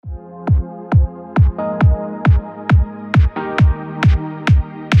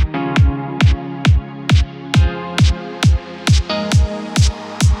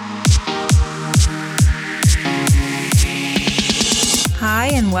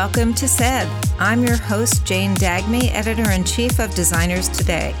welcome to SAID. I'm your host, Jane Dagmy, Editor-in-Chief of Designers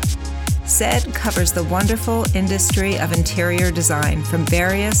Today. SAID covers the wonderful industry of interior design from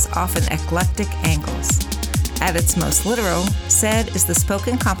various, often eclectic angles. At its most literal, SAID is the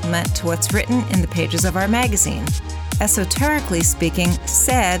spoken complement to what's written in the pages of our magazine. Esoterically speaking,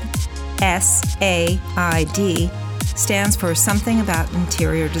 SAID, S-A-I-D, stands for Something About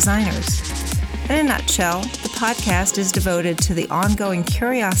Interior Designers. In a nutshell, the podcast is devoted to the ongoing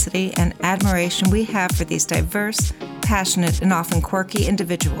curiosity and admiration we have for these diverse, passionate, and often quirky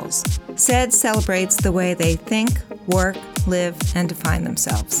individuals. SAID celebrates the way they think, work, live, and define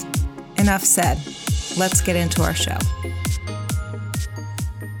themselves. Enough said. Let's get into our show.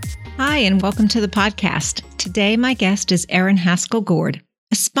 Hi, and welcome to the podcast. Today, my guest is Erin Haskell Gord,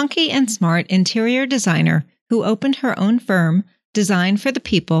 a spunky and smart interior designer who opened her own firm, Design for the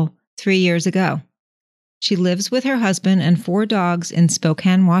People, 3 years ago. She lives with her husband and 4 dogs in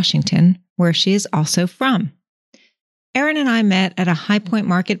Spokane, Washington, where she is also from. Erin and I met at a High Point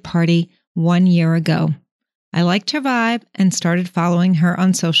Market party 1 year ago. I liked her vibe and started following her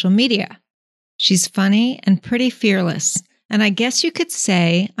on social media. She's funny and pretty fearless, and I guess you could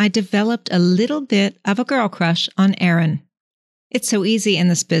say I developed a little bit of a girl crush on Erin. It's so easy in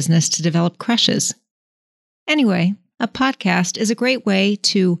this business to develop crushes. Anyway, a podcast is a great way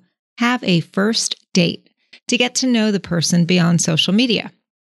to have a first date, to get to know the person beyond social media.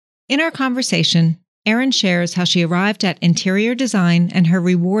 In our conversation, Erin shares how she arrived at interior design and her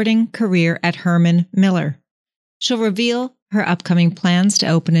rewarding career at Herman Miller. She'll reveal her upcoming plans to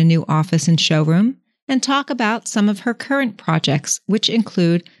open a new office and showroom and talk about some of her current projects, which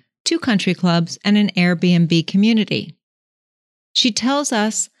include 2 country clubs and an Airbnb community. She tells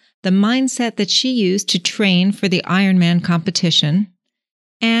us the mindset that she used to train for the Ironman competition,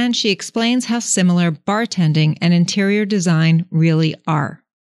 and she explains how similar bartending and interior design really are.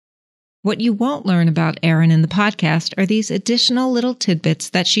 What you won't learn about Erin in the podcast are these additional little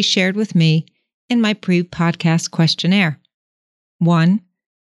tidbits that she shared with me in my pre-podcast questionnaire. 1,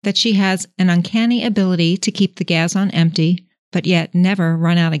 that she has an uncanny ability to keep the gas on empty, but yet never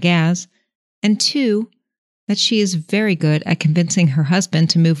run out of gas. And 2, that she is very good at convincing her husband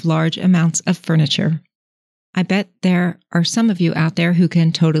to move large amounts of furniture. I bet there are some of you out there who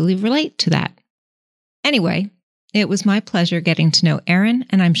can totally relate to that. Anyway, it was my pleasure getting to know Erin,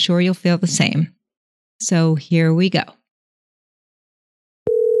 and I'm sure you'll feel the same. So here we go.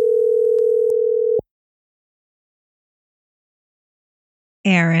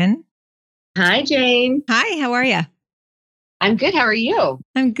 Erin. Hi, Jane. Hi, how are you? I'm good. How are you?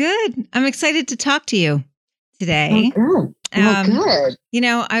 I'm good. I'm excited to talk to you today. Oh, good. Good. You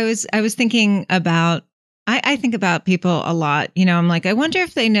know, I was thinking about, I think about people a lot. You know, I'm like, I wonder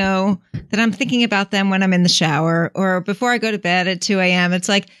if they know that I'm thinking about them when I'm in the shower or before I go to bed at 2 a.m. It's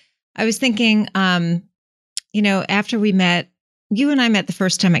like, I was thinking, you know, after we met, you and I met the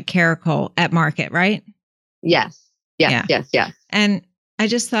first time at Caracol at Market, right? Yes. Yeah. Yes. And I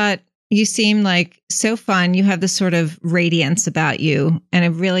just thought you seem like so fun. You have this sort of radiance about you and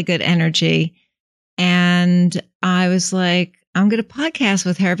a really good energy. And I was like, I'm going to podcast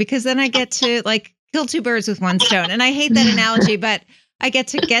with her because then I get to like kill 2 birds with 1 stone. And I hate that analogy, but I get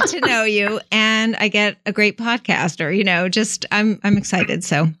to know you and I get a great podcaster, you know, just I'm excited.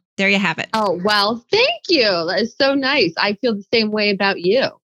 So there you have it. Oh, well, thank you. That is so nice. I feel the same way about you.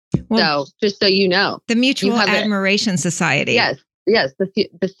 Well, so just so you know, the Mutual Admiration Society. Yes.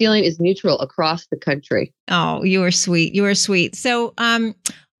 The feeling is mutual across the country. Oh, you are sweet. You are sweet. So,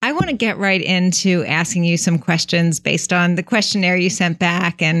 I want to get right into asking you some questions based on the questionnaire you sent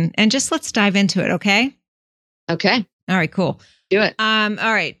back and just let's dive into it. Okay. Okay. All right, cool. Do it. All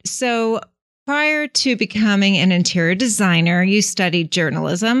right. So prior to becoming an interior designer, you studied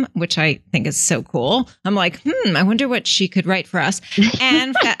journalism, which I think is so cool. I'm like, I wonder what she could write for us.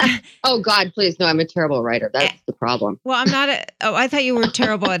 And oh God, please. No, I'm a terrible writer. That's the problem. Well, I'm not. I thought you were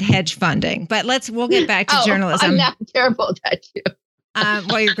terrible at hedge funding, but we'll get back to journalism. I'm not terrible at that too.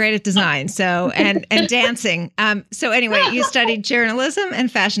 Well, you're great at design, so and dancing. So anyway, you studied journalism and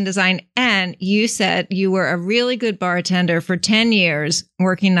fashion design, and you said you were a really good bartender for 10 years,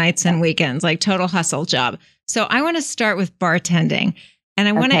 working nights and weekends, like total hustle job. So I want to start with bartending, and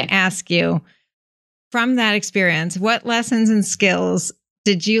I want to ask you, from that experience, what lessons and skills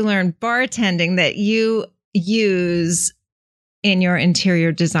did you learn bartending that you use in your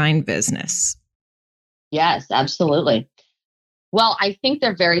interior design business? Yes, absolutely. Well, I think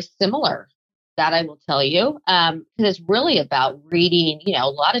they're very similar. That I will tell you, because it's really about reading. You know, a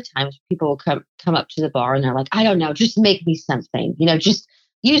lot of times people will come up to the bar and they're like, "I don't know, just make me something. You know, just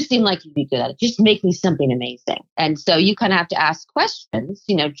you seem like you'd be good at it. Just make me something amazing. And so you kind of have to ask questions,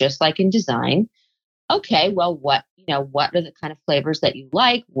 just like in design. Okay, well, what are the kind of flavors that you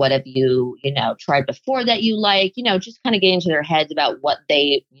like? What have you, tried before that you like? Just kind of get into their heads about what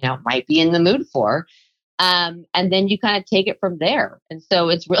they, might be in the mood for. And then you kind of take it from there. And so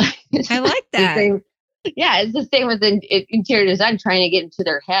it's really, I like that. It's the same with interior design, trying to get into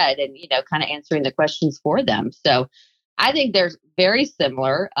their head and, kind of answering the questions for them. So I think they're very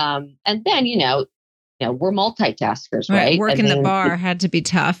similar. And then, we're multitaskers, right? Working the bar had to be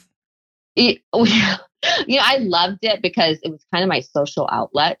tough. I loved it because it was kind of my social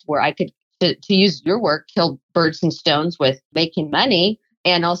outlet where I could, to use your word, kill birds and stones with making money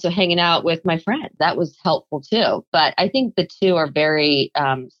and also hanging out with my friends. That was helpful too. But I think the two are very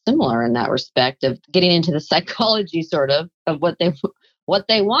similar in that respect of getting into the psychology sort of what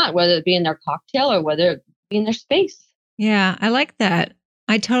they want, whether it be in their cocktail or whether it be in their space. Yeah, I like that.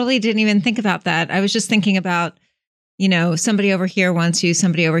 I totally didn't even think about that. I was just thinking about, somebody over here wants you,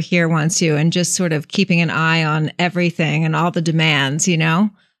 somebody over here wants you, and just sort of keeping an eye on everything and all the demands, there's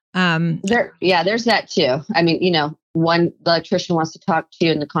that too. I mean, the electrician wants to talk to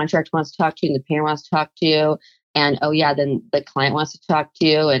you and the contractor wants to talk to you and the painter wants to talk to you. And, then the client wants to talk to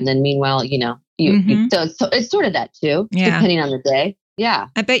you. And then meanwhile, so it's sort of that too, depending on the day. Yeah.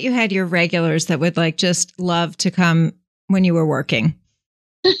 I bet you had your regulars that would just love to come when you were working.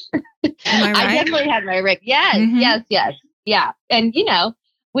 Am I right? I definitely had my Yes, yes. Yeah. And,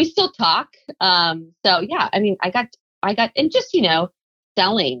 we still talk. So yeah, I mean, I got, and just,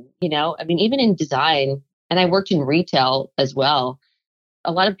 selling, I mean, even in design, and I worked in retail as well.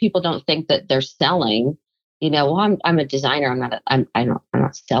 A lot of people don't think that they're selling, well, I'm a designer. I'm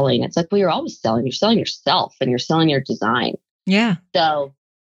not selling. It's like, well, you're always selling. You're selling yourself and you're selling your design. Yeah. So,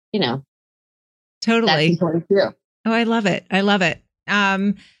 totally. That's important too. Oh, I love it. I love it.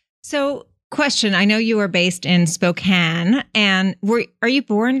 So question, I know you are based in Spokane and are you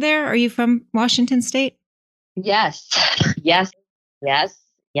born there? Are you from Washington State? Yes, I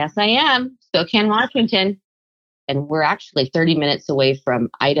am. Spokane, Washington. And we're actually 30 minutes away from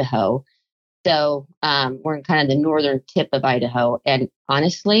Idaho. So we're in kind of the northern tip of Idaho. And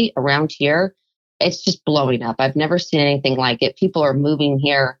honestly, around here, it's just blowing up. I've never seen anything like it. People are moving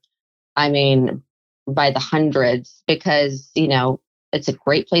here, I mean, by the hundreds because, it's a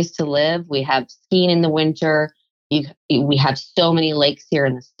great place to live. We have skiing in the winter. We have so many lakes here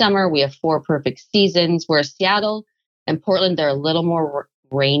in the summer. We have 4 perfect seasons. Whereas Seattle and Portland, they're a little more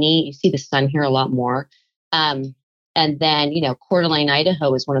rainy. You see the sun here a lot more. And then, Coeur d'Alene,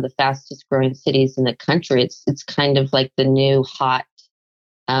 Idaho is one of the fastest growing cities in the country. It's kind of like the new hot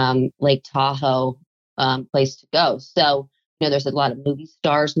Lake Tahoe place to go. So, there's a lot of movie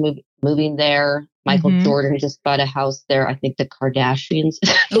stars moving there. Michael Jordan just bought a house there. I think the Kardashians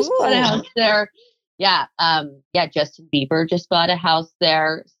just bought a house there. Yeah. Justin Bieber just bought a house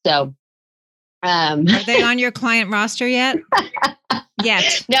there. So, are they on your client roster yet?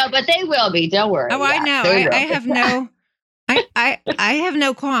 Yet. No, but they will be. Don't worry. Oh, yeah, I know. I have no, I have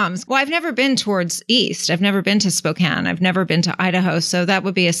no qualms. Well, I've never been towards East. I've never been to Spokane. I've never been to Idaho. So that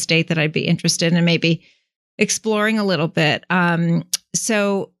would be a state that I'd be interested in maybe exploring a little bit.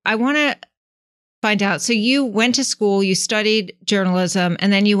 So I want to find out. So you went to school, you studied journalism,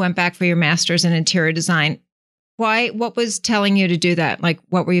 and then you went back for your master's in interior design. Why? What was telling you to do that? Like,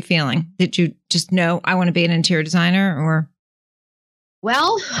 what were you feeling? Did you just know I want to be an interior designer or?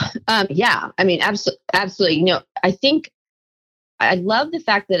 Well, yeah, I mean, absolutely. I think I love the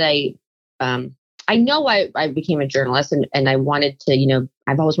fact that I know I became a journalist and I wanted to,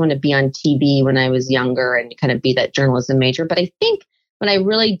 I've always wanted to be on TV when I was younger and kind of be that journalism major. But I think when I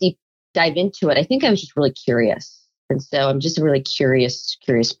really dive into it, I think I was just really curious. And so I'm just a really curious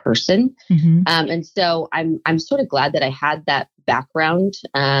person. Mm-hmm. And so I'm sort of glad that I had that background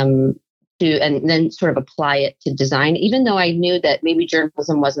and then sort of apply it to design, even though I knew that maybe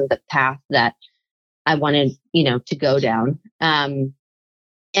journalism wasn't the path that I wanted, to go down. And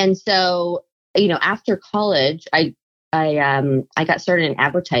so, after college, I got started in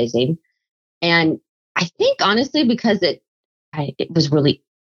advertising, and I think honestly because it was really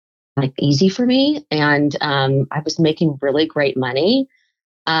easy for me, and I was making really great money.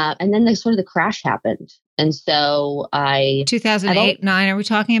 And then the crash happened. And so 2008-9, are we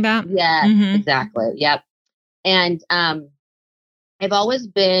talking about? Yeah, exactly. Yep. And I've always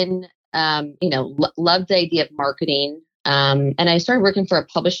been, loved the idea of marketing. And I started working for a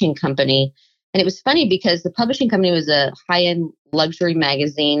publishing company. And it was funny because the publishing company was a high-end luxury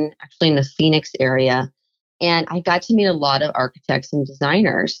magazine, actually in the Phoenix area. And I got to meet a lot of architects and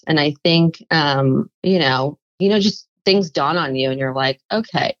designers. And I think, just things dawn on you and you're like,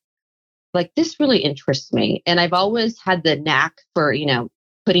 okay, like this really interests me. And I've always had the knack for,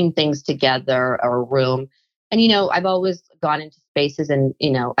 putting things together or a room. And, I've always gone into spaces and,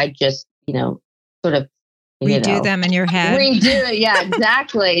 I just, sort of, redo them in your head. Redo it. Yeah,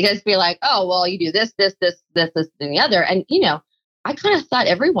 exactly. Just be like, oh, well, you do this, and the other. And, I kind of thought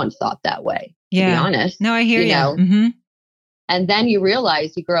everyone thought that way, to be honest. No, I hear you. Mm-hmm. And then you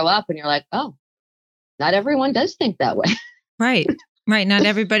realize you grow up and you're like, oh, not everyone does think that way. Right. Right. Not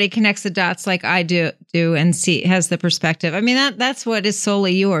everybody connects the dots like I do and has the perspective. I mean, that's what is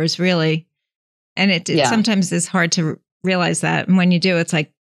solely yours, really. And it sometimes is hard to realize that. And when you do, it's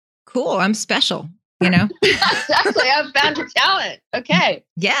like, cool, I'm special, Exactly. I've found a talent. Okay.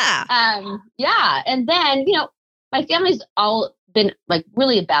 Yeah. Yeah. And then, my family's all been like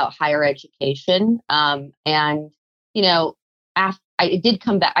really about higher education. And, after I did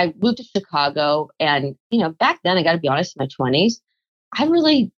come back, I moved to Chicago and, back then I got to be honest, in my 20s, I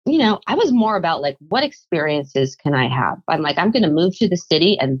really, I was more about like, what experiences can I have? I'm like, I'm going to move to the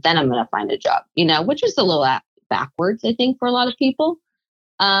city and then I'm going to find a job, which is a little backwards, I think, for a lot of people.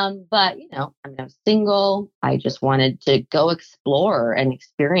 But, I was single. I just wanted to go explore and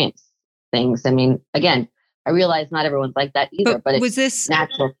experience things. I mean, again, I realize not everyone's like that either, but was this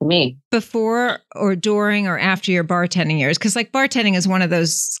natural to me. Before or during or after your bartending years? Because like bartending is one of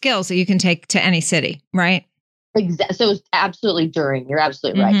those skills that you can take to any city, right? Exactly. So it's absolutely during. You're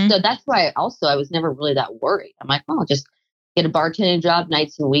absolutely right. So that's why I was never really that worried. I'm like, I'll just get a bartending job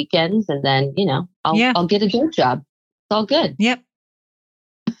nights and weekends, and then I'll get a day job. It's all good. Yep.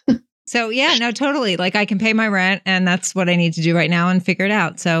 So yeah, no, totally. Like I can pay my rent, and that's what I need to do right now, and figure it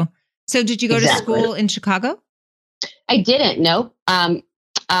out. So did you go to school in Chicago? I didn't. Nope. I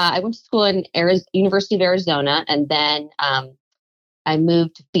went to school in University of Arizona, and then I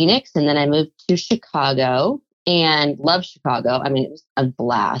moved to Phoenix, and then I moved to Chicago. And loved Chicago. I mean, it was a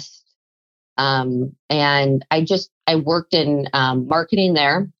blast. And I worked in marketing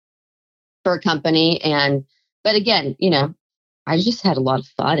there for a company. But again, I just had a lot of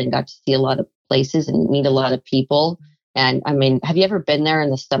fun and got to see a lot of places and meet a lot of people. And I mean, have you ever been there in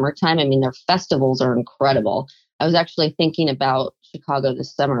the summertime? I mean, their festivals are incredible. I was actually thinking about Chicago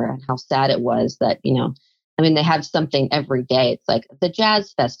this summer and how sad it was that, I mean, they have something every day. It's like the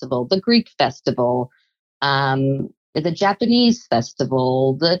Jazz Festival, the Greek Festival, the Japanese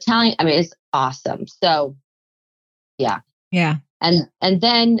festival, the Italian. I mean, it's awesome. So, yeah. And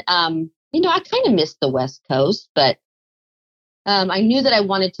then, I kind of missed the West Coast, but I knew that I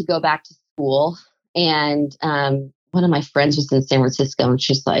wanted to go back to school. And one of my friends was in San Francisco, and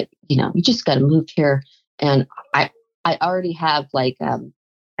she's like, you just got to move here. And I already have like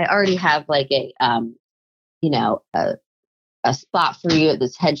a spot for you at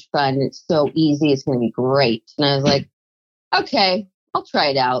this hedge fund. It's so easy. It's going to be great. And I was like, okay, I'll try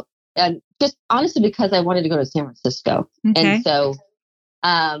it out. And just honestly, because I wanted to go to San Francisco. Okay. And so,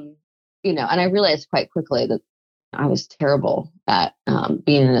 and I realized quite quickly that I was terrible at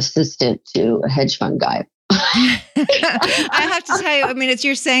being an assistant to a hedge fund guy. I have to tell you, I mean, it's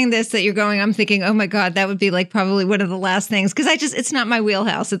you're saying this that you're going, I'm thinking, oh my God, that would be like probably one of the last things. Cause it's not my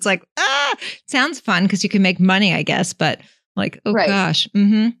wheelhouse. It's like, sounds fun because you can make money, I guess. But like, oh gosh.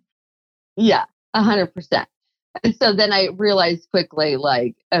 Mm-hmm. Yeah, 100%. And so then I realized quickly,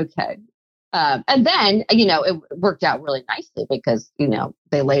 like, okay. And then, it worked out really nicely because,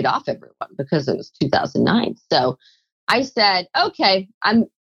 they laid off everyone because it was 2009. So I said, okay, I'm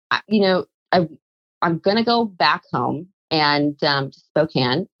going to go back home and to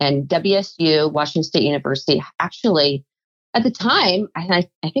Spokane, and WSU, Washington State University, actually at the time, and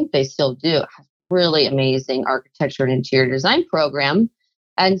I think they still do, have really amazing architecture and interior design program.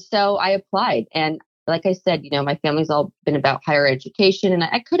 And so I applied. And like I said, my family's all been about higher education, and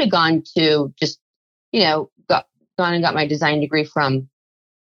I could have gone to just, gone and got my design degree from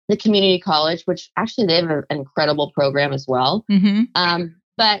the community college, which actually they have an incredible program as well. Mm-hmm.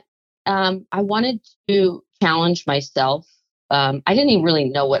 But I wanted to challenge myself. I didn't even really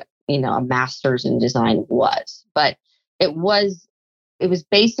know what, a master's in design was, but it was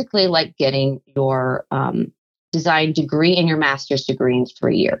basically like getting your design degree and your master's degree in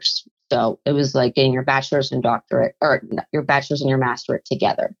 3 years. So it was like getting your bachelor's and doctorate, or your bachelor's and your masterate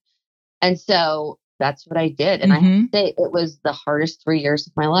together. And so that's what I did. And I have to say, it was the hardest 3 years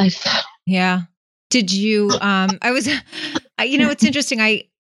of my life. Yeah. Did you, it's interesting.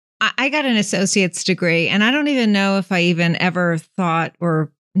 I got an associate's degree, and I don't even know if I even ever thought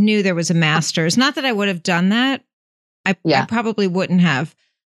or knew there was a master's. Not that I would have done that. I probably wouldn't have.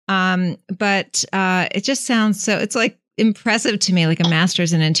 But it just sounds so, it's like impressive to me, like a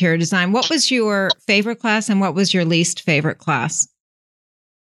master's in interior design. What was your favorite class and what was your least favorite class?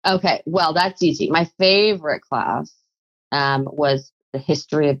 Okay, well, that's easy. My favorite class was the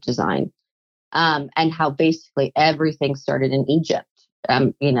history of design, and how basically everything started in Egypt.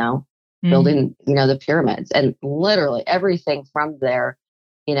 Building, the pyramids, and literally everything from there.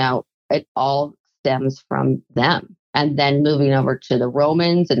 It all stems from them, and then moving over to the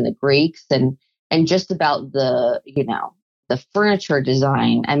Romans and the Greeks, and just about the furniture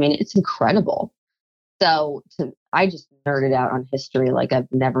design. I mean, it's incredible. So I just nerded out on history like I've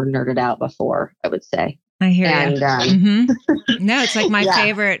never nerded out before, I would say. I hear you. No, it's like my Yeah.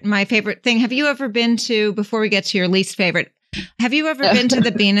 favorite thing. Have you ever been to, before we get to your least favorite, have you ever been to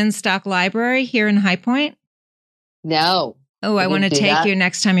the Bean and Stock Library here in High Point? No. Oh, I want to take you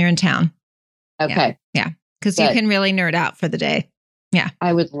next time you're in town. Okay. Yeah. Because you can really nerd out for the day. Yeah.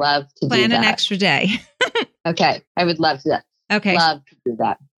 I would love to plan an extra day. Okay. I would love to do that. Okay. Love to do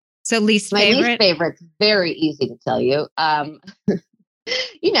that. So My least favorite's very easy to tell you.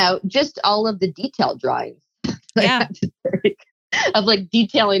 Just all of the detail drawings. Yeah. Of like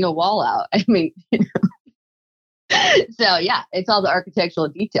detailing a wall out. I mean, so yeah, it's all the architectural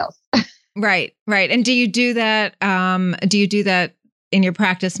details. Right. And do you do that? Do you do that in your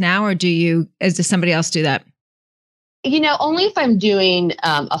practice now, or does somebody else do that? Only if I'm doing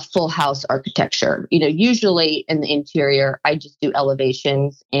a full house architecture. Usually in the interior, I just do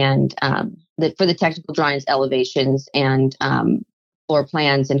elevations, and for the technical drawings, elevations and floor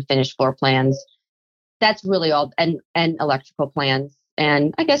plans and finished floor plans. That's really all, and electrical plans,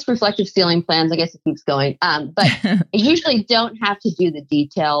 and I guess reflective ceiling plans. I guess it keeps going. But I usually don't have to do the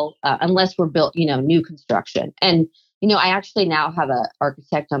detail unless we're built, new construction. And I actually now have an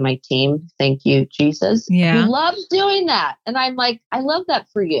architect on my team. Thank you, Jesus. Yeah. Who loves doing that. And I'm like, I love that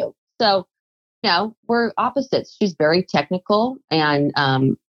for you. So, we're opposites. She's very technical. And,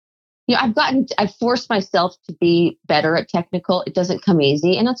 I've forced myself to be better at technical. It doesn't come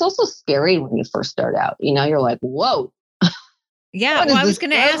easy. And it's also scary when you first start out. You're like, whoa. Yeah. Well, I was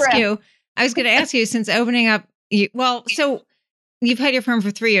going to ask you, since opening up, so you've had your firm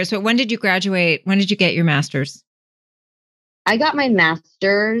for 3 years, but when did you graduate? When did you get your master's? I got my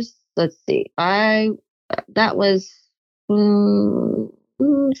master's. Let's see. That was 7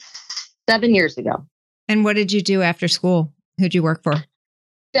 years ago. And what did you do after school? Who'd you work for?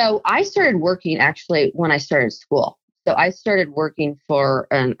 So I started working actually when I started school. So I started working for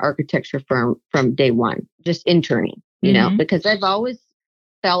an architecture firm from day one, just interning, because I've always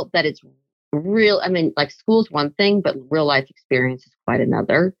felt that it's real. I mean, like school's one thing, but real life experience is quite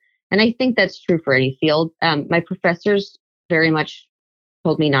another. And I think that's true for any field. My professors very much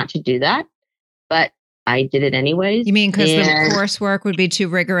told me not to do that, but I did it anyways. You mean because the coursework would be too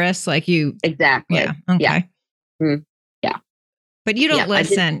rigorous? Exactly. Yeah. Okay. Yeah. Yeah. But you don't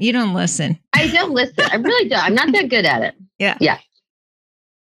listen. You don't listen. I don't listen. I really don't. I'm not that good at it. Yeah. Yeah.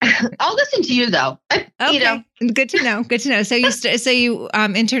 I'll listen to you though. Okay. Good to know. Good to know. So you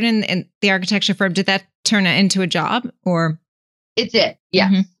interned in the architecture firm. Did that turn it into a job or? It did.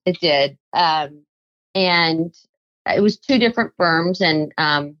 Yes, It did. And it was 2 different firms. And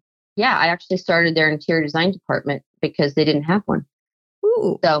I actually started their interior design department because they didn't have one.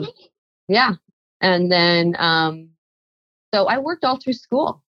 Ooh. So, yeah. And then, so I worked all through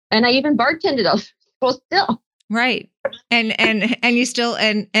school, and I even bartended all through school still. Right. And you still,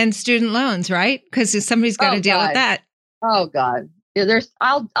 and student loans, right? Because somebody's got to deal with that. Oh God. Yeah,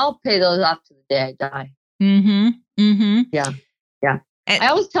 I'll pay those off to the day I die. Yeah. Yeah. And I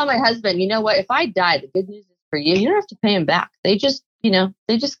always tell my husband, you know what, if I die, the good news is for you, you don't have to pay them back. They just,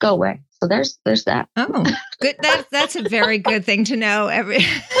 they just go away. So there's that. Oh, good. That's a very good thing to know.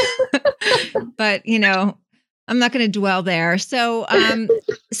 But I'm not going to dwell there. So,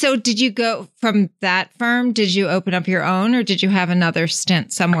 so did you go from that firm? Did you open up your own, or did you have another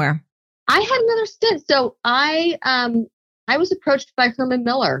stint somewhere? I had another stint. So I was approached by Herman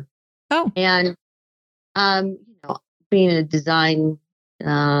Miller. Oh, and being a design,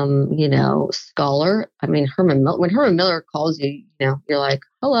 scholar. I mean, when Herman Miller calls you, you're like,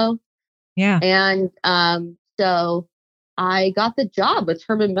 hello. Yeah. And so I got the job with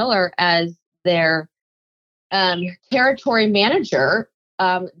Herman Miller as their territory manager,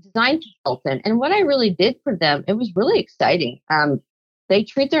 design consultant. And what I really did for them, it was really exciting. They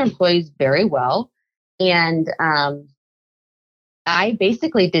treat their employees very well. And I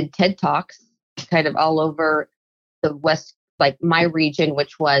basically did TED Talks kind of all over the West, like my region,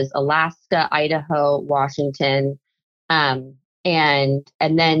 which was Alaska, Idaho, Washington. And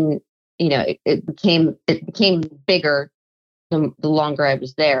then, it became bigger the longer I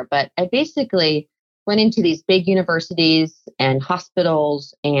was there. But I basically went into these big universities and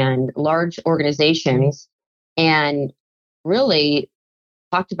hospitals and large organizations and really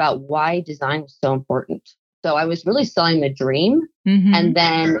talked about why design was so important. So I was really selling the dream. Mm-hmm. And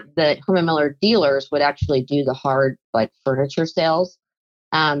then the Herman Miller dealers would actually do the hard, like furniture sales.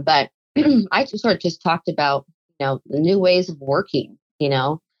 But I sort of just talked about, the new ways of working,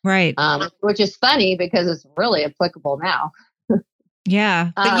 Right. Which is funny because it's really applicable now.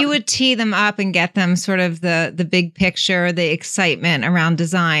 Yeah. But you would tee them up and get them sort of the big picture, the excitement around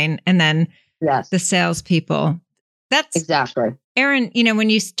design, and then the salespeople. That's exactly. Erin, when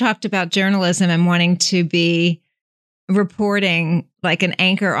you talked about journalism and wanting to be reporting like an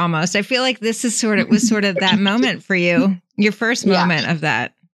anchor almost, I feel like this is was sort of that moment for you, your first moment of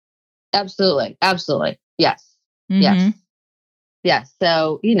that. Absolutely. Absolutely. Yes. Mm-hmm. Yes. Yes.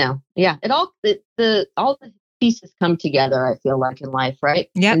 So, it all the pieces come together, I feel like, in life, right?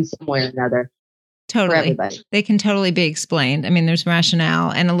 Yep. In some way or another. Totally. For everybody. They can totally be explained. I mean, there's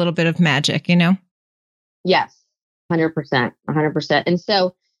rationale and a little bit of magic, Yes. 100%. 100%. And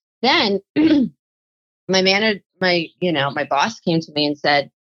so then my boss came to me and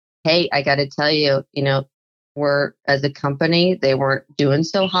said, "Hey, I got to tell you, we're, as a company, they weren't doing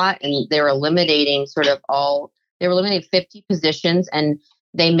so hot, and they were eliminating 50 positions, and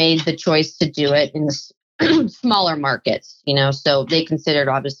they made the choice to do it in the smaller markets, so they considered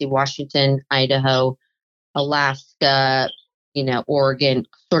obviously Washington, Idaho, Alaska, Oregon,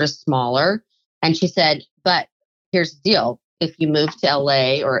 sort of smaller." And she said, "But here's the deal. If you move to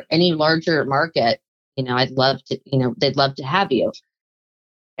LA or any larger market, I'd love to, they'd love to have you."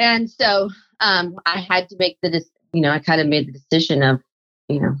 And so I had to make I kind of made the decision of,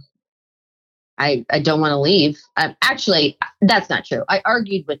 I don't want to leave. Actually, that's not true. I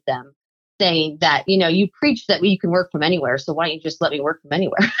argued with them saying that, you preach that you can work from anywhere. So why don't you just let me work from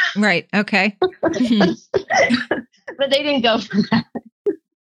anywhere? Right. Okay. But they didn't go for that.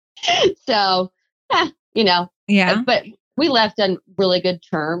 So, yeah. But we left on really good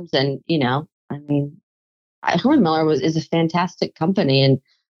terms. And, Herman Miller is a fantastic company. And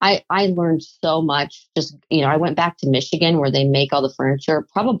I learned so much. Just, I went back to Michigan where they make all the furniture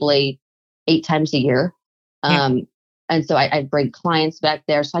probably 8 times a year. And so I bring clients back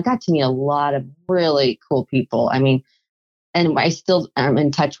there. So I got to meet a lot of really cool people. I mean, and I still am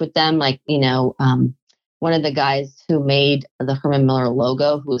in touch with them. Like, one of the guys who made the Herman Miller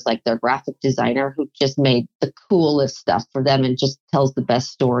logo, who was like their graphic designer, who just made the coolest stuff for them and just tells the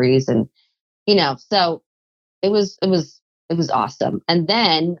best stories. And, so it was awesome. And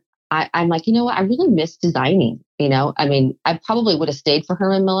then I'm like, you know what? I really miss designing. I probably would have stayed for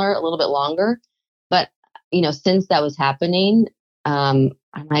Herman Miller a little bit longer, but since that was happening, I'm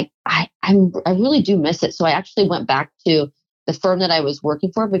like, I really do miss it. So I actually went back to the firm that I was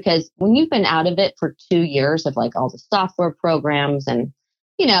working for, because when you've been out of it for 2 years of like all the software programs and,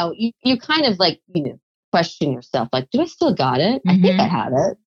 you kind of like, question yourself, like, do I still got it? I think I have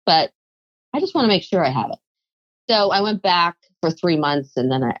it, but I just want to make sure I have it. So I went back for 3 months,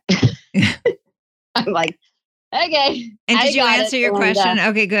 and then I'm like, okay. And did you answer your question?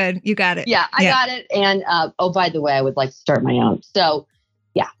 Okay, good. You got it. Yeah, I got it. And by the way, I would like to start my own. So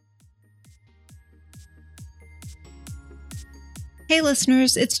yeah. Hey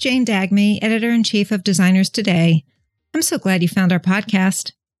listeners, it's Jane Dagmy, Editor-in-Chief of Designers Today. I'm so glad you found our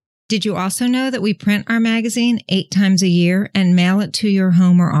podcast. Did you also know that we print our magazine 8 times a year and mail it to your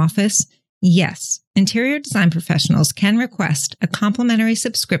home or office? Yes, interior design professionals can request a complimentary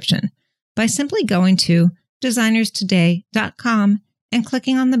subscription by simply going to designerstoday.com and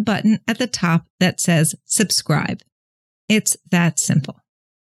clicking on the button at the top that says subscribe. It's that simple.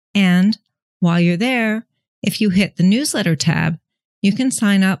 And while you're there, if you hit the newsletter tab, you can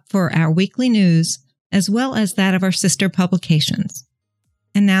sign up for our weekly news as well as that of our sister publications.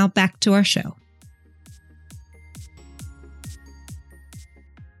 And now back to our show.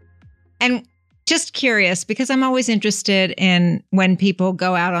 And just curious, because I'm always interested in when people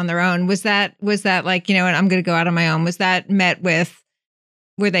go out on their own. Was that like, and I'm going to go out on my own? Was that met with,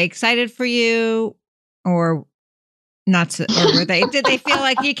 were they excited for you or not? Or did they feel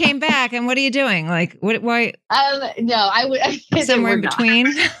like you came back and what are you doing? Like, why? No, I would somewhere in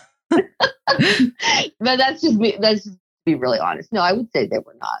between. But that's just me. That's just to be really honest. No, I would say they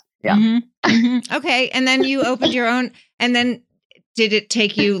were not. Yeah. Mm-hmm. Mm-hmm. Okay. And then you opened your own, and then did it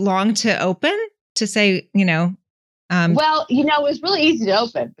take you long to open? To say, well, it was really easy to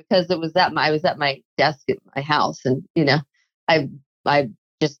open because I was at my desk at my house, and I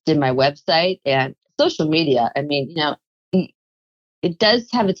just did my website and social media. I mean, it does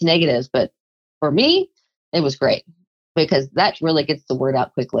have its negatives, but for me, it was great because that really gets the word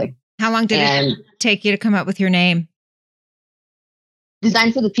out quickly. How long did it take you to come up with your name?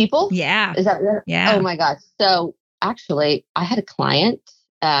 Design for the People? Yeah. Is that right? Yeah. Oh my gosh. So actually, I had a client.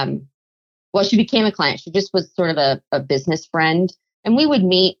 Well, she became a client. She just was sort of a business friend. And we would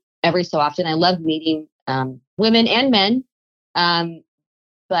meet every so often. I love meeting women and men.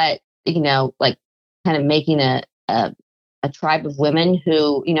 But, like kind of making a tribe of women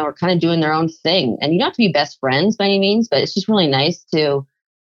who, are kind of doing their own thing. And you don't have to be best friends by any means, but it's just really nice to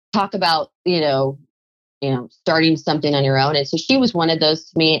talk about, starting something on your own. And so she was one of those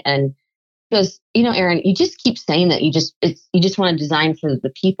to me. And she goes, Erin, you just keep saying that you just want to design for the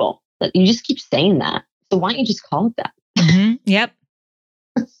people. But you just keep saying that. So why don't you just call it that? Mm-hmm. Yep.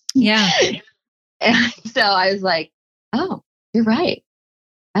 Yeah. And so I was like, oh, you're right.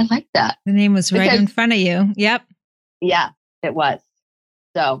 I like that. The name was right in front of you. Yep. Yeah, it was.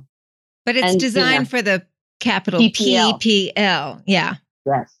 So. But it's designed for the capital PPL. Yeah.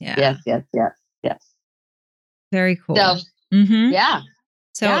 Yes. Yeah. Yes. Very cool. So, yeah.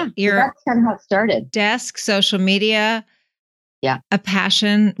 So that's kind of how it started. Desk, social media. Yeah. A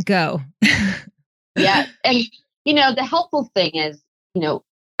passion, go. Yeah. And, the helpful thing is,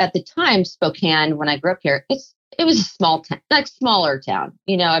 at the time, Spokane, when I grew up here, it was a small town, like smaller town.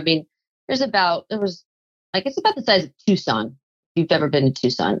 It's about the size of Tucson, if you've ever been to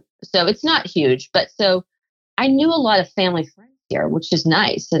Tucson. So it's not huge, but so I knew a lot of family friends here, which is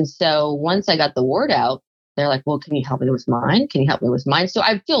nice. And so once I got the word out, they're like, well, can you help me with mine? Can you help me with mine? So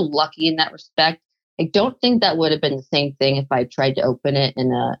I feel lucky in that respect. I don't think that would have been the same thing if I tried to open it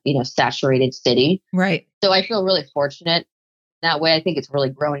in a, saturated city. Right. So I feel really fortunate that way. I think it's really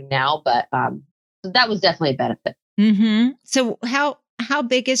growing now, but so that was definitely a benefit. Mm-hmm. So how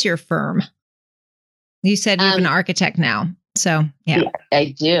big is your firm? You said you have an architect now. So yeah.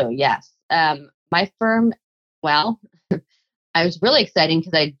 I do. Yes. My firm, well, I was really exciting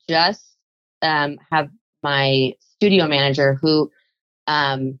because I just have my studio manager who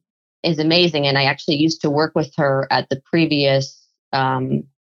is amazing. And I actually used to work with her at the previous firm,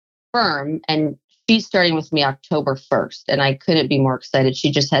 and she's starting with me October 1st. And I couldn't be more excited.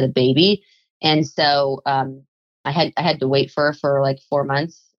 She just had a baby. And so I had to wait for her for like 4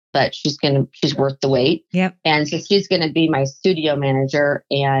 months, but she's worth the wait. Yep. And so she's going to be my studio manager.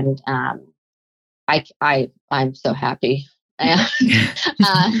 And I'm so happy. And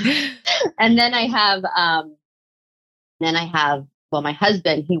then I have, well, my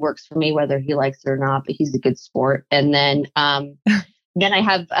husband, he works for me, whether he likes it or not, but he's a good sport. And then I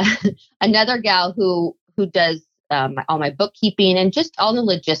have another gal who does all my bookkeeping and just all the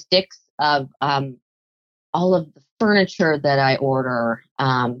logistics of all of the furniture that I order.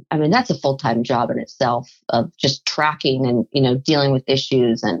 That's a full-time job in itself of just tracking and, dealing with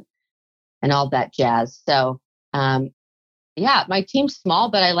issues and all that jazz. So, my team's small,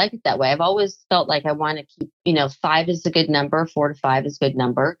 but I like it that way. I've always felt like I want to keep, 5 is a good number, 4 to 5 is a good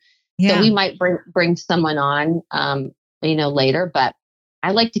number. Yeah. So we might bring someone on, later, but I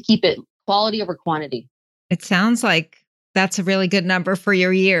like to keep it quality over quantity. It sounds like that's a really good number for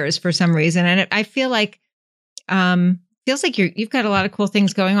your years for some reason. And I feel like, feels like you've got a lot of cool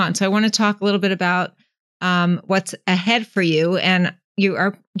things going on. So I want to talk a little bit about, what's ahead for you. And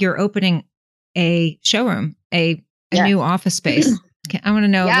you're opening a showroom, a new office space. I want to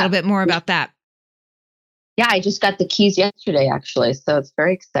know a little bit more about that. Yeah, I just got the keys yesterday, actually. So it's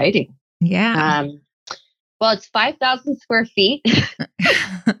very exciting. Yeah. Well, it's 5,000 square feet.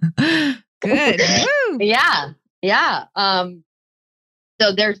 Good. Woo. Yeah.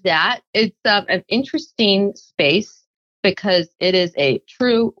 So there's that. It's an interesting space because it is a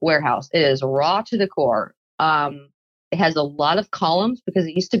true warehouse. It is raw to the core. It has a lot of columns because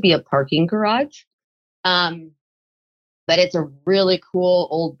it used to be a parking garage. But it's a really cool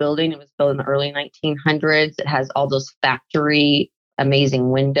old building. It was built in the early 1900s. It has all those factory amazing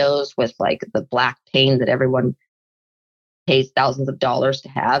windows with like the black pane that everyone pays thousands of dollars to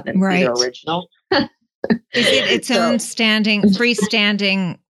have, and these are original. Is it its own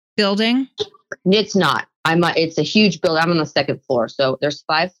freestanding building? It's not. It's a huge building. I'm on the second floor. So there's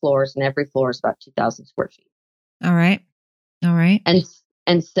 5 floors and every floor is about 2,000 square feet. All right. And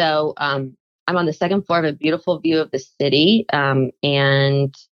so, I'm on the second floor of a beautiful view of the city.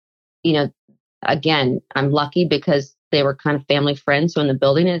 And, again, I'm lucky because they were kind of family friends who in the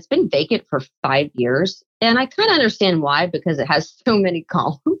building, and it's been vacant for 5 years. And I kind of understand why, because it has so many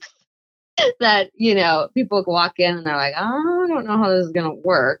columns that, people walk in and they're like, oh, I don't know how this is going to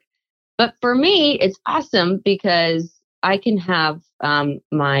work. But for me, it's awesome because I can have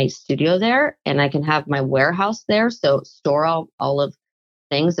my studio there and I can have my warehouse there. So store all of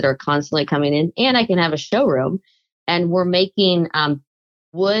things that are constantly coming in, and I can have a showroom. And we're making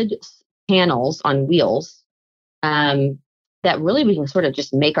wood panels on wheels, that really we can sort of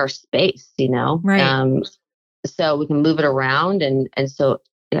just make our space, Right. so we can move it around. And so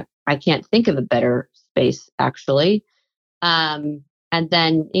I can't think of a better space actually. And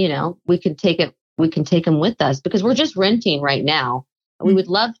then, we can take them with us because we're just renting right now. We would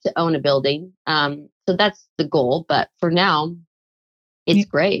love to own a building. So that's the goal. But for now, it's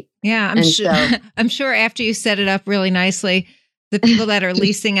great. Yeah, I'm And sure. so, I'm sure after you set it up really nicely, the people that are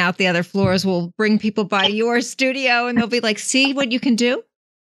leasing out the other floors will bring people by your studio, and they'll be like, "See what you can do."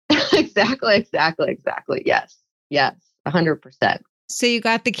 exactly. Yes. Yes. 100%. So you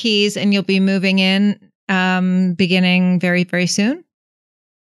got the keys, and you'll be moving in, beginning very, very soon.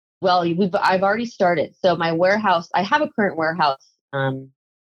 Well, I've already started. So my warehouse, I have a current warehouse.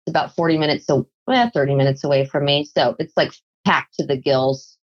 It's about 30 minutes away from me. So it's like packed to the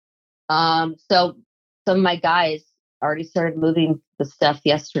gills. So some of my guys already started moving the stuff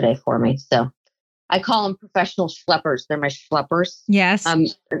yesterday for me. So I call them professional schleppers. They're my schleppers. Yes. In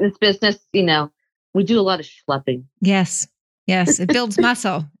this business, we do a lot of schlepping. Yes. Yes. It builds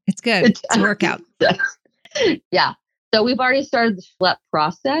muscle. It's good. It's a workout. Yeah. So we've already started the schlep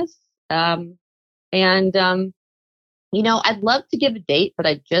process. And I'd love to give a date, but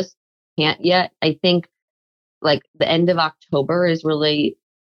I just can't yet. I think like the end of October is a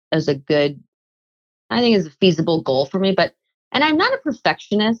feasible goal for me. And I'm not a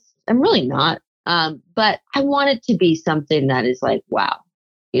perfectionist. I'm really not. But I want it to be something that is like, wow,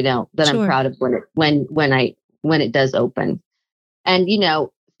 that Sure. I'm proud of when it does open. And,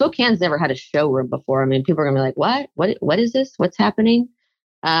 Spokane's never had a showroom before. I mean, people are gonna be like, what is this? What's happening?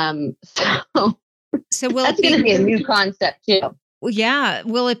 So will that's it going to be a new concept too. Yeah.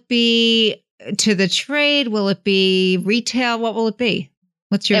 Will it be to the trade? Will it be retail? What will it be?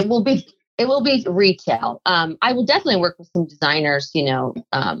 It will be retail. I will definitely work with some designers,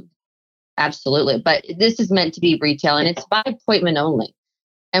 absolutely. But this is meant to be retail, and it's by appointment only.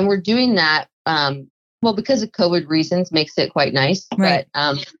 And we're doing that, because of COVID reasons, makes it quite nice. Right.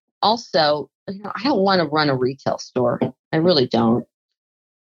 But also, I don't want to run a retail store. I really don't.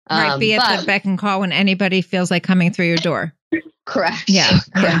 Right. Be at the beck and call when anybody feels like coming through your door. Correct. Yeah.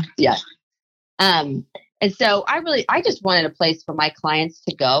 Correct. Yeah. And so I just wanted a place for my clients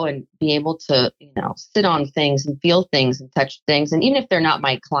to go and be able to, sit on things and feel things and touch things. And even if they're not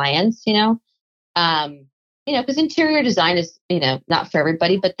my clients, because interior design is, not for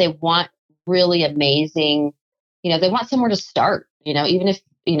everybody, but they want really amazing, they want somewhere to start, even if,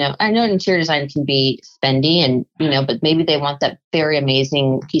 I know interior design can be spendy and, but maybe they want that very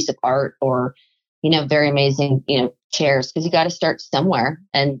amazing piece of art or, very amazing, chairs, because you got to start somewhere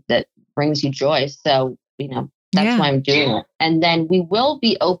and that brings you joy. So, that's why I'm doing it. And then we will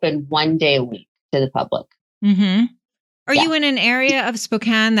be open 1 day a week to the public. Mm-hmm. Are you in an area of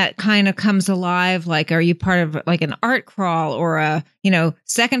Spokane that kind of comes alive? Like, are you part of like an art crawl or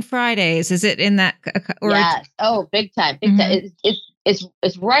Second Fridays? Is it in that? Yes. Oh, big time. Big time.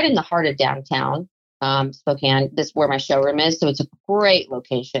 It's right in the heart of downtown Spokane. This is where my showroom is. So it's a great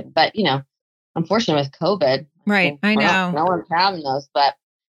location. But, unfortunately with COVID. Right. I know. No one's having those. But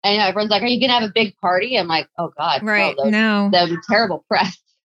I know everyone's like, are you going to have a big party? I'm like, oh God. Right. No. That would be terrible press.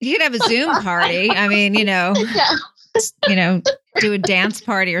 You could have a Zoom party. I mean, do a dance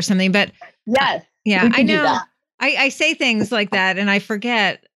party or something. But yes. Yeah, I know. I say things like that and I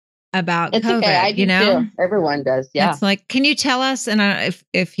forget about it's COVID. Okay. I do too. Everyone does. Yeah. It's like, can you tell us, and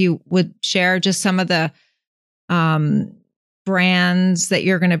if you would share just some of the brands that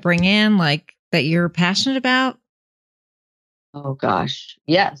you're going to bring in, like that you're passionate about? Oh gosh,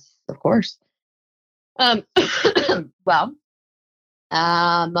 yes, of course. Well,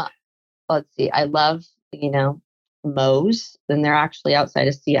 let's see. I love Moe's, and they're actually outside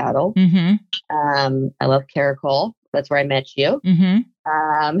of Seattle. Mm-hmm. I love Caracol. That's where I met you. Mm-hmm.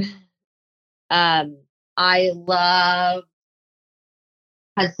 I love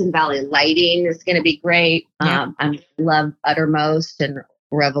Hudson Valley Lighting. Is going to be great. Yeah. I love Uttermost and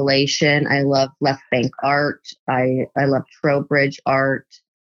Revelation. I love Left Bank Art. I love Trowbridge Art.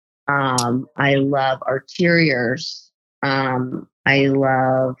 I love Arteriors. I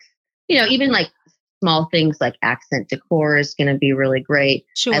love, even like small things like Accent Decor is going to be really great.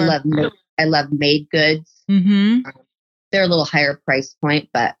 Sure. I love Made Goods. Mm-hmm. They're a little higher price point,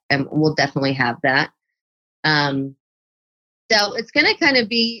 but we'll definitely have that. So it's going to kind of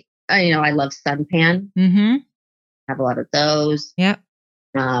be, I love Sunpan. Mm-hmm. Have a lot of those. Yep.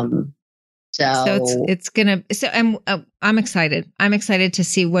 So it's gonna. So I'm excited. I'm excited to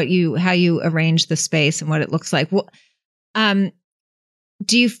see how you arrange the space and what it looks like. Well, are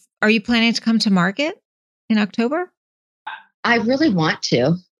you planning to come to market in October? I really want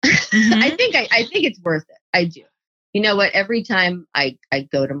to. Mm-hmm. I think it's worth it. I do. You know what? Every time I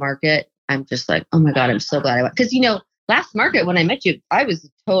go to market, I'm just like, oh my God, I'm so glad I went. Because, last market when I met you, I was a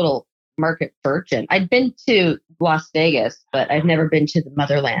total market virgin. I'd been to Las Vegas, but I've never been to the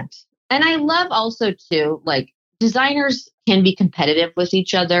motherland. And I love also too, like designers can be competitive with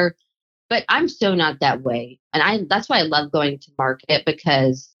each other, but I'm so not that way. And that's why I love going to market,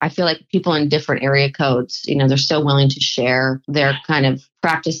 because I feel like people in different area codes, they're so willing to share their kind of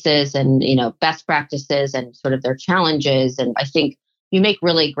practices and, best practices and sort of their challenges. And I think you make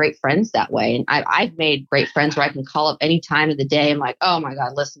really great friends that way. And I've made great friends where I can call up any time of the day. I'm like, oh my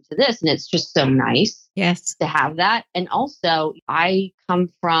God, listen to this. And it's just so nice to have that. And also I come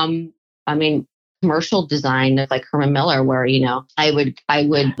from, commercial design of like Herman Miller, where, I would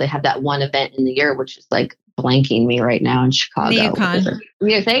have that one event in the year, which is like blanking me right now in Chicago. NeoCon.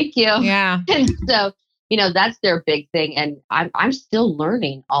 Yeah, thank you. Yeah. And so, that's their big thing. And I'm still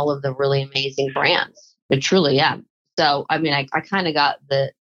learning all of the really amazing brands. I truly am. So, I kind of got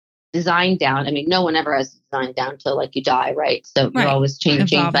the design down. No one ever has design down till like you die, right? So you're always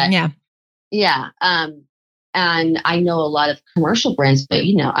changing. Evolving, but yeah. And I know a lot of commercial brands, but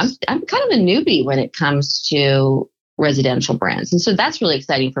I'm kind of a newbie when it comes to residential brands. And so that's really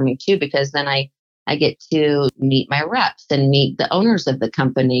exciting for me too, because then I get to meet my reps and meet the owners of the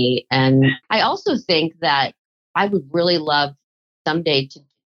company. And I also think that I would really love someday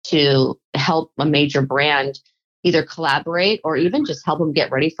to help a major brand either collaborate or even just help them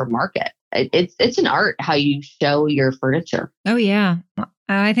get ready for market. It's an art how you show your furniture. Oh yeah.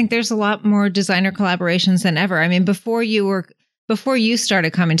 I think there's a lot more designer collaborations than ever. Before you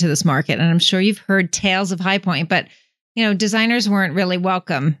started coming to this market, and I'm sure you've heard tales of High Point, but designers weren't really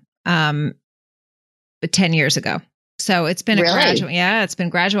welcome 10 years ago. So it's been a gradual. Yeah, it's been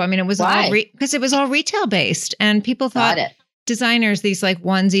gradual. It was all because it was all retail based, and people thought designers, these like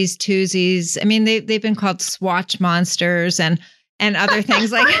onesies, twosies. They've been called swatch monsters and other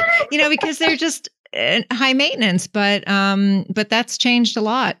things like because they're just high maintenance, but that's changed a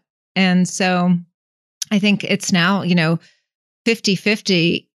lot. And so I think it's now,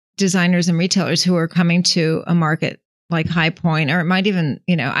 50-50 designers and retailers who are coming to a market like High Point, or it might even,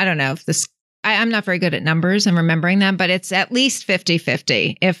 I don't know if this, I'm not very good at numbers and remembering them, but it's at least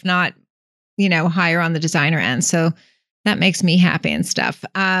 50-50, if not, higher on the designer end. So that makes me happy and stuff.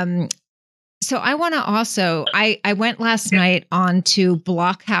 So I want to also, I went last night on to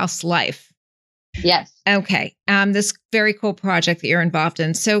Blockhouse Life. Yes. Okay. This very cool project that you're involved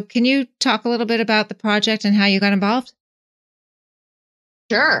in. So can you talk a little bit about the project and how you got involved?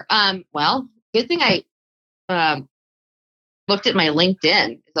 Sure. Well, good thing I looked at my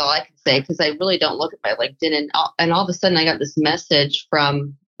LinkedIn is all I can say, because I really don't look at my LinkedIn. And all of a sudden I got this message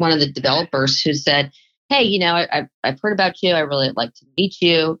from one of the developers who said, hey, I've heard about you. I really like to meet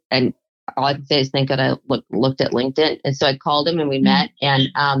you. And all I can say is thank God I looked at LinkedIn. And so I called him and we met. And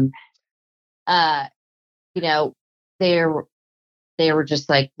they were just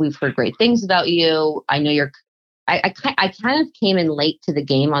like, we've heard great things about you. I know I kind of came in late to the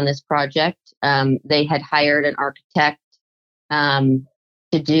game on this project. They had hired an architect to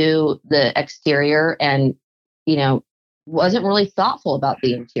do the exterior and, wasn't really thoughtful about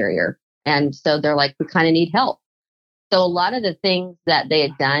the interior. And so they're like, we kind of need help. So a lot of the things that they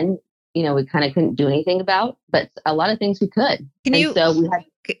had done, we kind of couldn't do anything about, but a lot of things we could. So we had.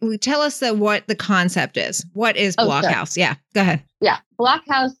 Tell us what the concept is. What is Blockhouse? Yeah, go ahead. Yeah.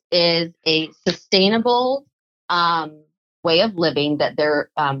 Blockhouse is a sustainable way of living that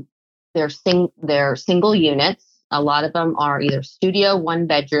they're single units. A lot of them are either studio, 1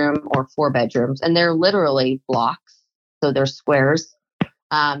 bedroom, or 4 bedrooms, and they're literally blocks. So they're squares.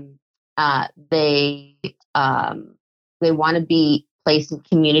 They want to be placed in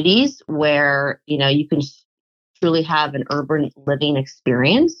communities where, you can truly have an urban living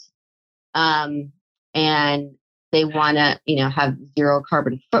experience. And they want to, have zero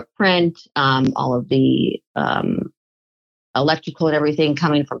carbon footprint, all of the electrical and everything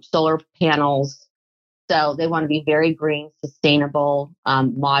coming from solar panels. So they want to be very green, sustainable,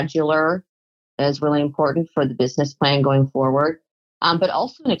 modular is really important for the business plan going forward, but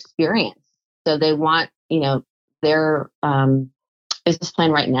also an experience. So they want, their business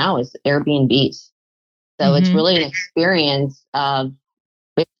plan right now is Airbnbs. So it's really an experience of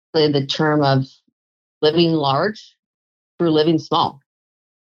basically the term of living large through living small.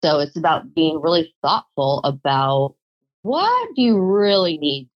 So it's about being really thoughtful about what do you really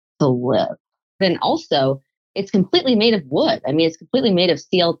need to live. Then also, it's completely made of wood. It's completely made of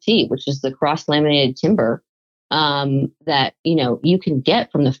CLT, which is the cross-laminated timber that, you can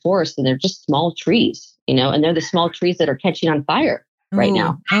get from the forest, and they're just small trees, and they're the small trees that are catching on fire right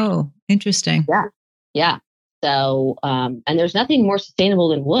now. Oh, interesting. Yeah. Yeah. So, and there's nothing more sustainable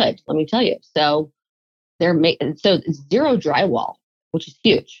than wood, let me tell you. So so it's zero drywall, which is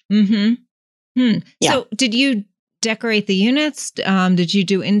huge. Mm-hmm. Yeah. So did you decorate the units? Did you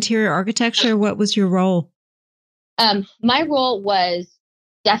do interior architecture? What was your role? My role was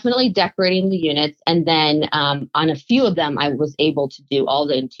definitely decorating the units. And then on a few of them, I was able to do all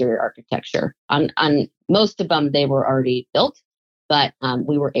the interior architecture. On most of them, they were already built, but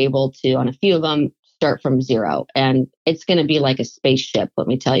we were able to, on a few of them, start from zero. And it's going to be like a spaceship, let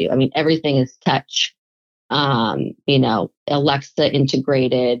me tell you. I mean, everything is touch, Alexa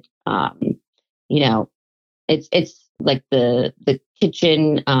integrated, it's like the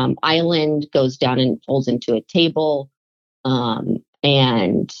kitchen island goes down and folds into a table. I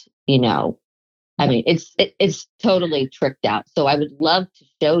mean, it's totally tricked out. So I would love to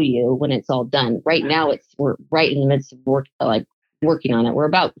show you when it's all done. Right now, we're right in the midst of working on it. We're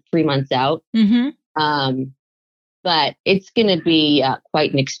about 3 months out. Mm-hmm. But it's going to be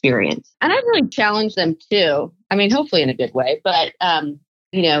quite an experience. And I really challenge them too. I mean, hopefully in a good way. But,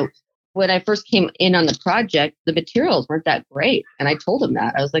 when I first came in on the project, the materials weren't that great. And I told them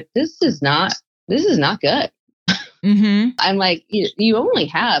that. I was like, this is not good. Mm-hmm. I'm like, you only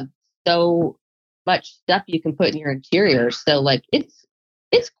have so much stuff you can put in your interior. So like it's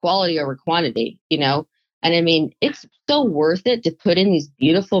quality over quantity, And I mean, it's so worth it to put in these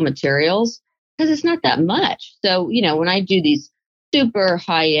beautiful materials because it's not that much. So, when I do these super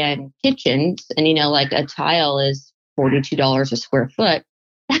high-end kitchens and, like a tile is $42 a square foot,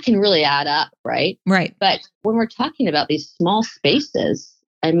 that can really add up, right? Right. But when we're talking about these small spaces,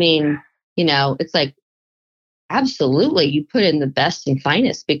 I mean, it's like, absolutely, you put in the best and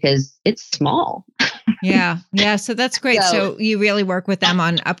finest because it's small. Yeah. So that's great. So you really work with them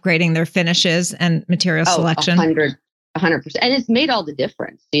on upgrading their finishes and material selection. 100%. And it's made all the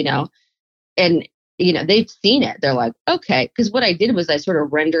difference, and, they've seen it. They're like, okay. Because what I did was I sort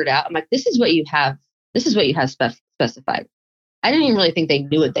of rendered out. I'm like, this is what you have. This is what you have specified. I didn't even really think they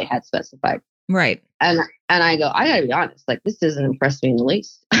knew what they had specified. Right. And I go, I gotta be honest, like this doesn't impress me in the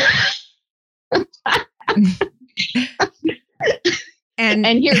least. and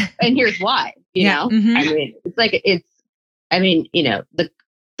here's why, Mm-hmm. I mean,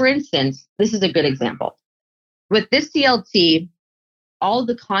 for instance, this is a good example. With this CLT, all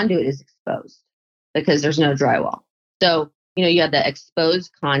the conduit is exposed because there's no drywall. So, you have the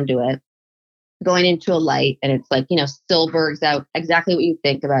exposed conduit going into a light and it's like, silver, exactly what you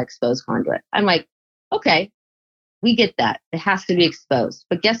think about exposed conduit. I'm like, okay, we get that. It has to be exposed.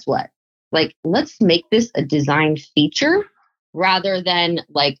 But guess what? Like, let's make this a design feature rather than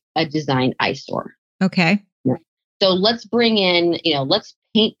like a design eyesore. Okay. So let's bring in, let's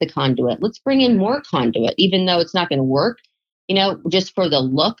paint the conduit. Let's bring in more conduit, even though it's not going to work, just for the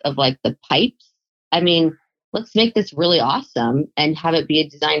look of like the pipes. I mean, let's make this really awesome and have it be a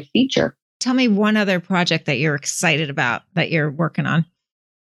design feature. Tell me one other project that you're excited about that you're working on.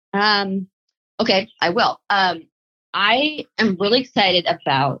 Okay, I will. I am really excited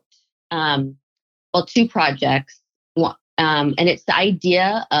about, two projects. And it's the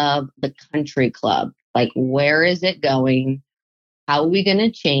idea of the country club. Like, where is it going? How are we going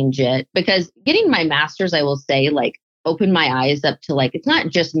to change it? Because getting my master's, I will say, like, opened my eyes up to like, it's not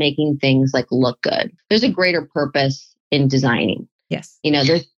just making things like look good. There's a greater purpose in designing. Yes.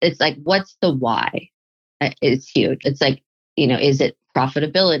 It's like, what's the why? It's huge. It's like, is it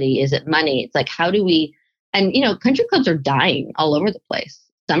profitability? Is it money? It's like, how do we, and, country clubs are dying all over the place.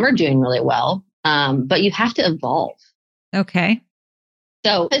 Some are doing really well, but you have to evolve. Okay.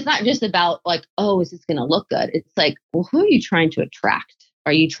 So it's not just about like, oh, is this going to look good? It's like, well, who are you trying to attract?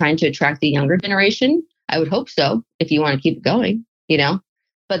 Are you trying to attract the younger generation? I would hope so, if you want to keep it going,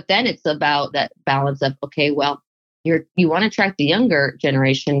 But then it's about that balance of, okay, well, you want to attract the younger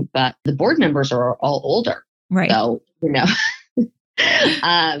generation, but the board members are all older. Right. So,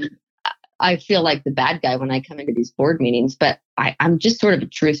 I feel like the bad guy when I come into these board meetings, but I'm just sort of a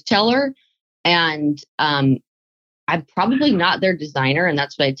truth teller. And I'm probably not their designer. And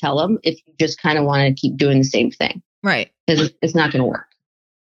that's what I tell them, if you just kind of want to keep doing the same thing. Right. Because it's not going to work.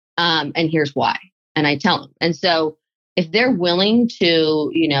 And here's why. And I tell them. And so if they're willing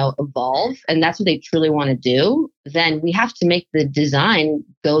to, evolve, and that's what they truly want to do, then we have to make the design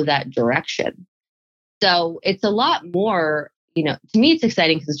go that direction. So it's a lot more, to me, it's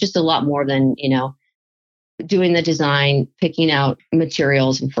exciting because it's just a lot more than, doing the design, picking out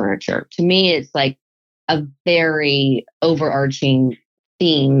materials and furniture. To me, it's like a very overarching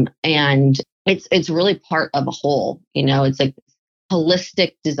theme, and it's really part of a whole. It's like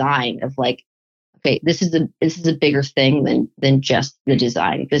holistic design of like okay, this is a bigger thing than just the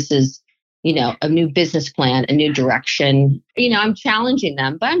design. This is, a new business plan, a new direction. I'm challenging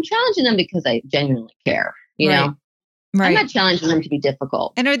them, but I'm challenging them because I genuinely care, Right. I'm not challenging them to be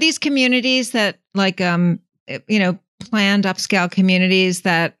difficult. And are these communities that planned upscale communities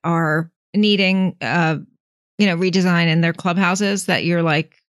that are needing, redesign in their clubhouses that you're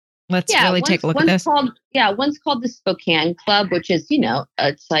like, let's really take a look at this? One's called the Spokane Club, which is,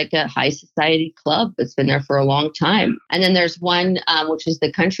 it's like a high society club that's been there for a long time. And then there's one, which is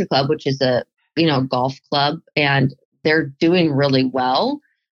the Country Club, which is a, golf club, and they're doing really well.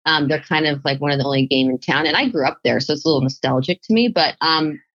 They're kind of like one of the only game in town. And I grew up there, so it's a little nostalgic to me, but,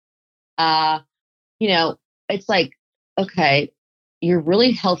 it's like, okay, you're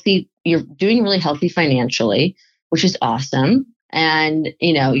really healthy. You're doing really healthy financially, which is awesome. And,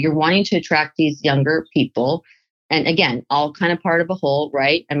 you're wanting to attract these younger people. And again, all kind of part of a whole,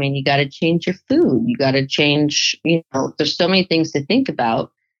 right? I mean, you got to change your food. You got to change, there's so many things to think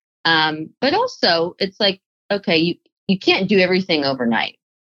about. But also it's like, okay, you can't do everything overnight.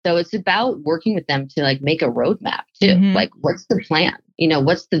 So it's about working with them to like make a roadmap too. Mm-hmm. Like, what's the plan?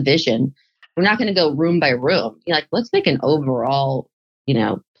 What's the vision? We're not going to go room by room. Let's make an overall,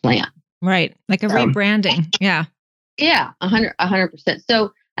 plan. Right. Like a rebranding. Yeah. Yeah. 100%.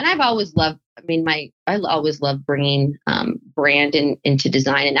 So, and I've always loved, I always loved bringing, brand into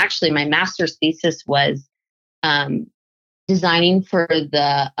design. And actually my master's thesis was, designing for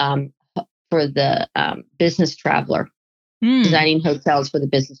the business traveler. Designing hotels for the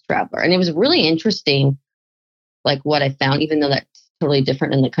business traveler. And it was really interesting, like what I found, even though that's totally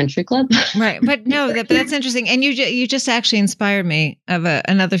different in the Country Club. Right. But no, that's interesting. And you just actually inspired me of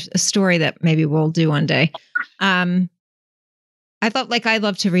another story that maybe we'll do one day. I thought I'd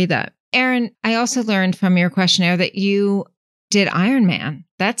love to read that. Erin, I also learned from your questionnaire that you did Ironman.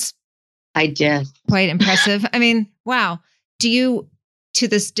 I did. Quite impressive. Wow. Do you, to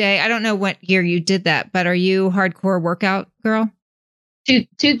this day, I don't know what year you did that, but are you hardcore workout girl?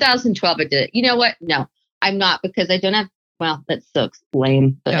 2012, I did it. You know what? No, I'm not, because I don't have, well, that's so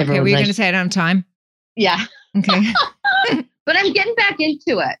lame. But okay, were you going to say I don't have time? Yeah. Okay. But I'm getting back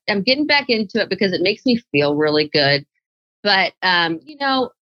into it. Because it makes me feel really good. But,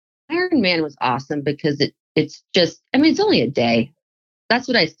 Ironman was awesome because it's just, it's only a day. That's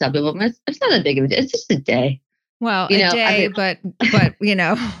what I subbed it. It's not that big of a deal. It's just a day. Well, a day, but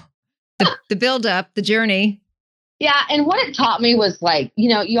the build up, the journey. Yeah. And what it taught me was like,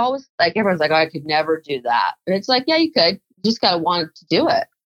 you always everyone's like, oh, I could never do that. And it's like, yeah, you could. You just got to want to do it,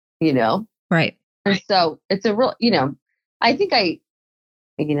 Right. And so it's a real, I think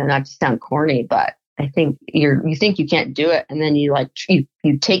not to sound corny, but I think you think you can't do it. And then you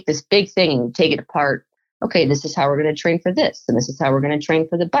take this big thing and you take it apart. Okay, this is how we're going to train for this. And this is how we're going to train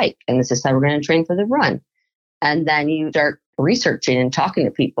for the bike. And this is how we're going to train for the run. And then you start researching and talking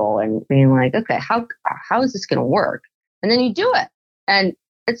to people and being like, okay, how is this going to work? And then you do it. And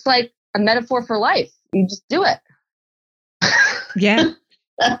it's like a metaphor for life. You just do it. Yeah.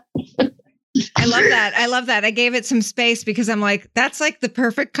 I love that. I gave it some space because I'm like, that's like the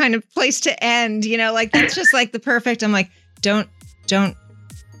perfect kind of place to end, that's just like the perfect, I'm like, don't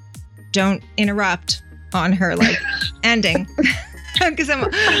interrupt on her ending. Because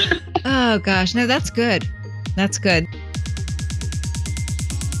oh gosh, no, that's good. That's good.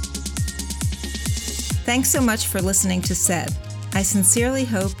 Thanks so much for listening to Said. I sincerely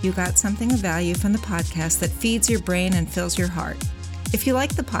hope you got something of value from the podcast that feeds your brain and fills your heart. If you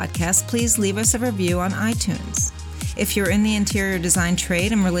like the podcast, please leave us a review on iTunes. If you're in the interior design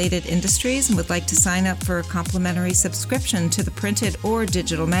trade and related industries and would like to sign up for a complimentary subscription to the printed or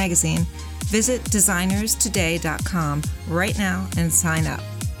digital magazine, visit designerstoday.com right now and sign up.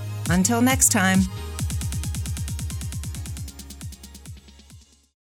 Until next time.